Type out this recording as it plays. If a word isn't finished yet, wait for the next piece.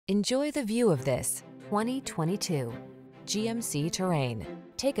Enjoy the view of this 2022 GMC Terrain.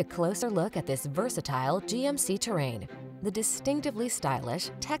 Take a closer look at this versatile GMC Terrain, the distinctively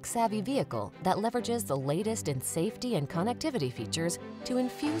stylish, tech-savvy vehicle that leverages the latest in safety and connectivity features to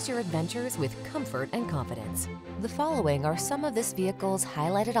infuse your adventures with comfort and confidence. The following are some of this vehicle's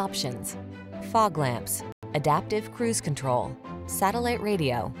highlighted options: fog lamps, adaptive cruise control, satellite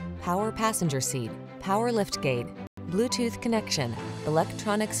radio, power passenger seat, power liftgate, Bluetooth connection,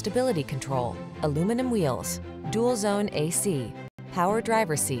 electronic stability control, aluminum wheels, dual zone AC, power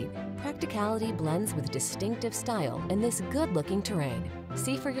driver seat. Practicality blends with distinctive style in this good-looking Terrain.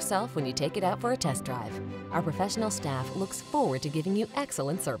 See for yourself when you take it out for a test drive. Our professional staff looks forward to giving you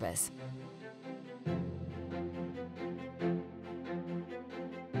excellent service.